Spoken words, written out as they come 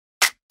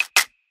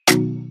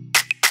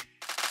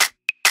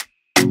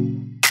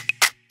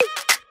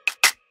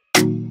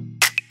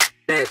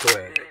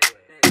Network.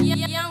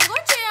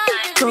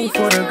 Song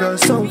for the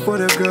girls, song for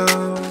the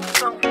girls,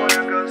 Song for the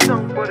girls,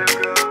 song for the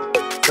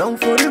girls, song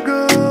for the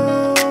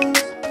girls.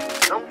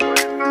 song for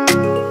the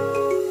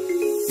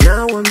girls.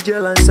 Now I'm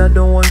jealous, I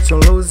don't want to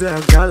lose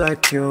a girl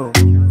like you.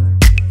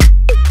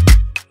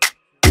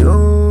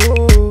 You,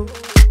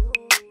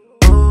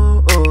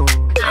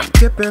 I'm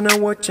keeping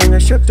on watching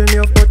and shooting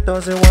your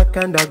photos, and what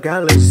kind of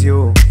girl is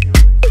you?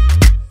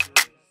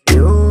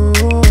 You,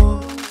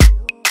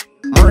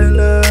 my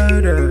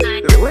lady.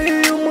 The way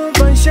you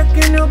move and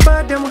shaking your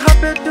body, I'm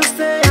happy to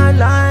say I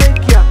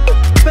like ya.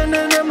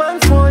 Spending a man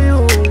for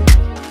you.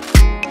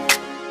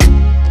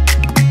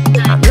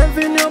 I'm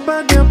loving your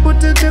body, I'm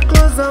putting the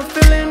clothes, I'm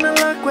feeling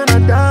like when I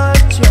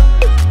touch ya.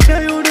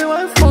 Yeah, you the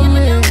one for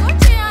me.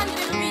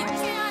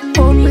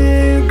 For me,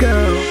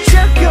 girl.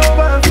 Shake your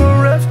body from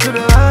left to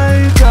the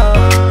right.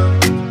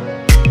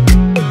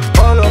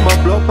 All of my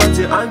block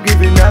party, I'm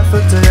giving that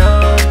for to you.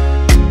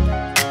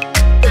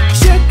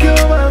 Shake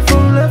your body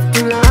from left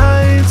to the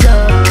right.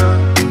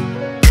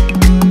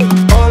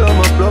 All of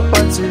my block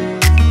party,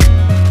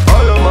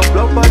 all of my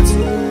block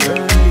party.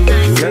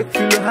 You make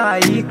feel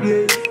high,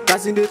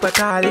 cause in the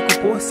patali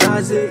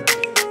kuposaze.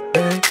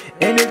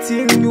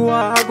 Anything you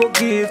are, I go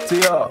give to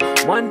you.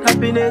 One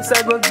happiness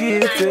I go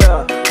give to you.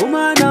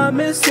 Woman, I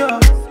miss you.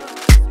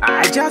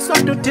 I just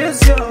want to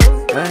taste you.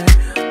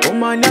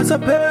 Woman, you're so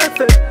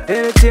perfect.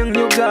 Anything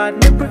you got,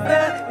 me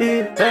prepare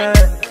it.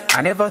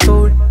 I never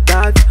thought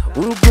that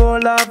we'll grow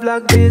love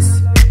like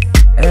this.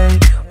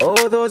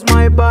 All those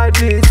my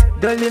bodies,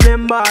 don't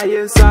remember,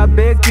 yes, I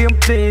beg him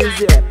please,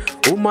 yeah.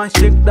 Woman,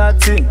 shake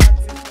that thing.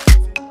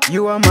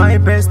 You are my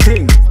best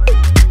thing.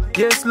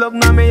 Yes, love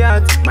na me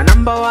heart, my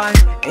number one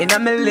in a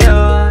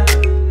million.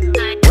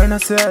 When I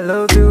say I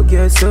love you,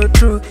 girl, so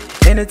true.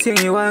 Anything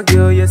you want,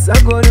 girl, yes,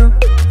 I go do.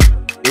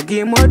 You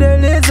give more the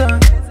reason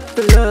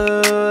to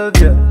love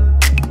you.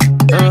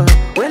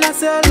 When I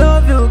say I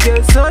love you,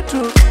 girl, so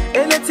true.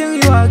 Anything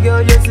you want,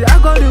 girl, yes, I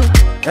go do.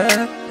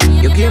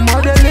 You give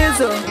more the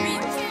reason.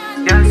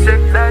 Just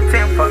shake that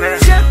thing for me.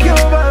 Shake your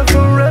body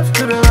from left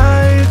to the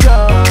right.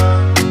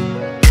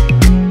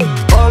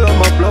 All of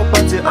my block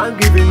party, I'm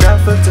giving that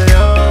for to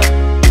you.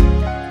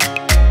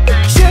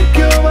 Shake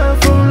your body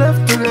from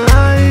left to the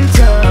right.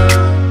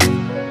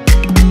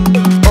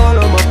 All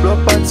of my block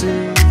party,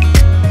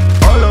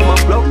 all of my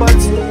block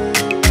party.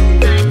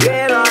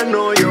 Girl, I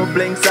know you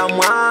blink some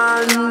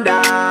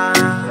wonder,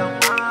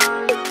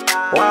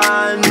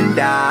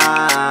 wonder.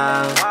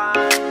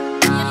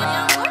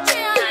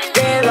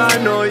 Girl, I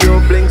know you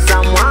blink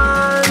some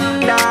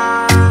wonder,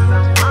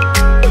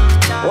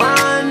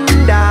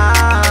 wonder.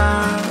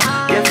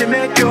 Yes, you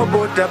make your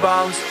booty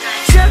bounce.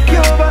 Shake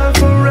your body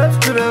from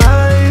left to the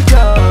right.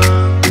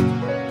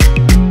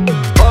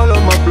 All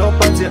of my block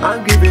party,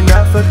 I'm giving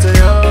that for to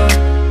you.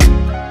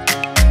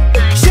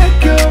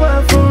 Shake your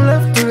body from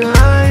left to the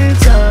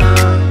right.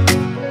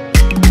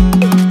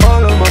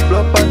 All of my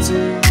block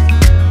party,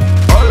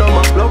 all of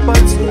my block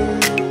party.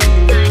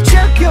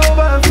 Shake your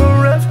body from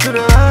left to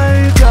the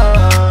right.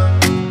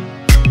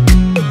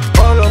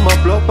 All of my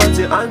block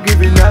party, I'm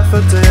giving that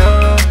for to you.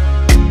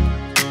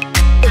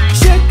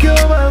 Shake your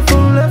body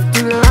from left